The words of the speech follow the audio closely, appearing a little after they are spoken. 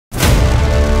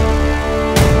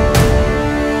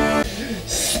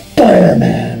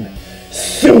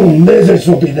Soon, lizards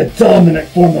will be the dominant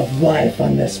form of life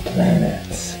on this planet.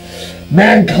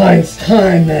 Mankind's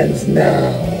time ends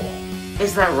now.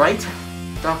 Is that right,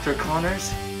 Dr.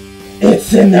 Connors?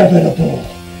 It's inevitable.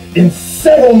 In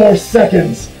several more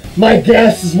seconds, my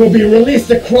gases will be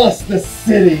released across the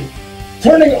city,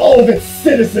 turning all of its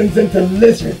citizens into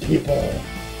lizard people.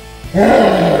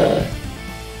 Ah.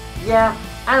 Yeah,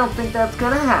 I don't think that's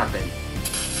gonna happen.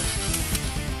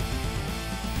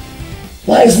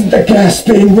 Why isn't the gas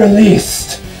being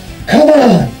released? Come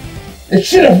on! It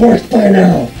should have worked by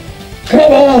now!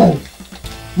 Come on!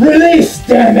 Release,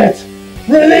 damn it!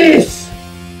 Release!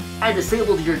 I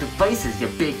disabled your devices, you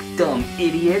big dumb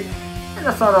idiot. And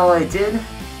that's not all I did.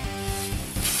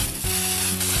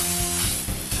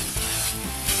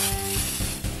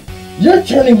 You're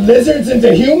turning lizards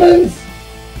into humans?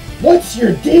 What's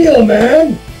your deal,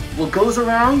 man? What goes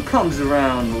around comes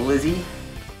around, Lizzie.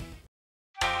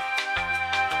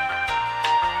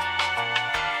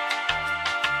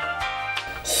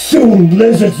 Soon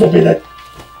lizards will be the...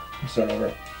 Start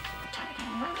over.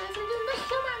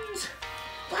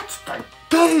 What's the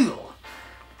deal?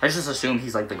 I just assume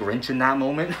he's like the Grinch in that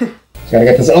moment. Just gotta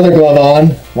get this other glove on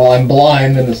while I'm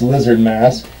blind in this lizard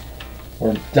mask.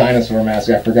 Or dinosaur mask,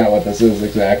 I forgot what this is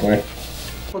exactly.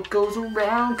 What goes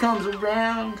around comes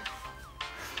around.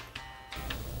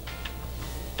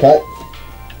 Cut.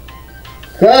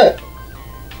 Cut!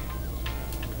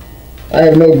 I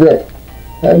have no grip.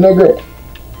 I have no grip.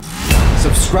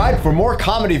 Subscribe for more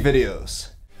comedy videos.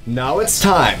 Now it's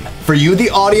time for you, the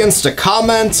audience, to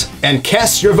comment and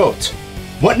cast your vote.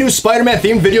 What new Spider-Man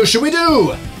themed video should we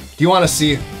do? Do you want to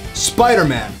see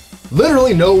Spider-Man,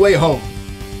 literally No Way Home,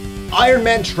 Iron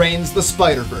Man trains the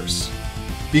Spider-Verse,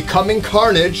 Becoming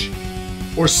Carnage,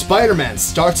 or Spider-Man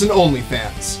starts an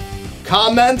OnlyFans?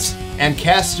 Comment and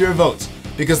cast your vote,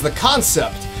 because the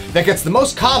concept that gets the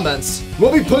most comments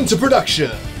will be put into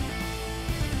production.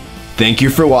 Thank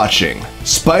you for watching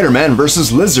Spider-Man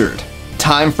vs. Lizard.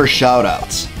 Time for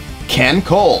shoutouts. Ken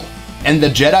Cole and the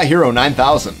Jedi Hero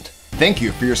 9000. Thank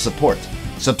you for your support.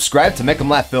 Subscribe to Make 'em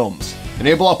Laugh Films.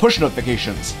 Enable all push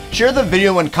notifications. Share the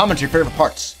video and comment your favorite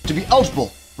parts to be eligible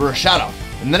for a shoutout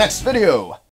in the next video.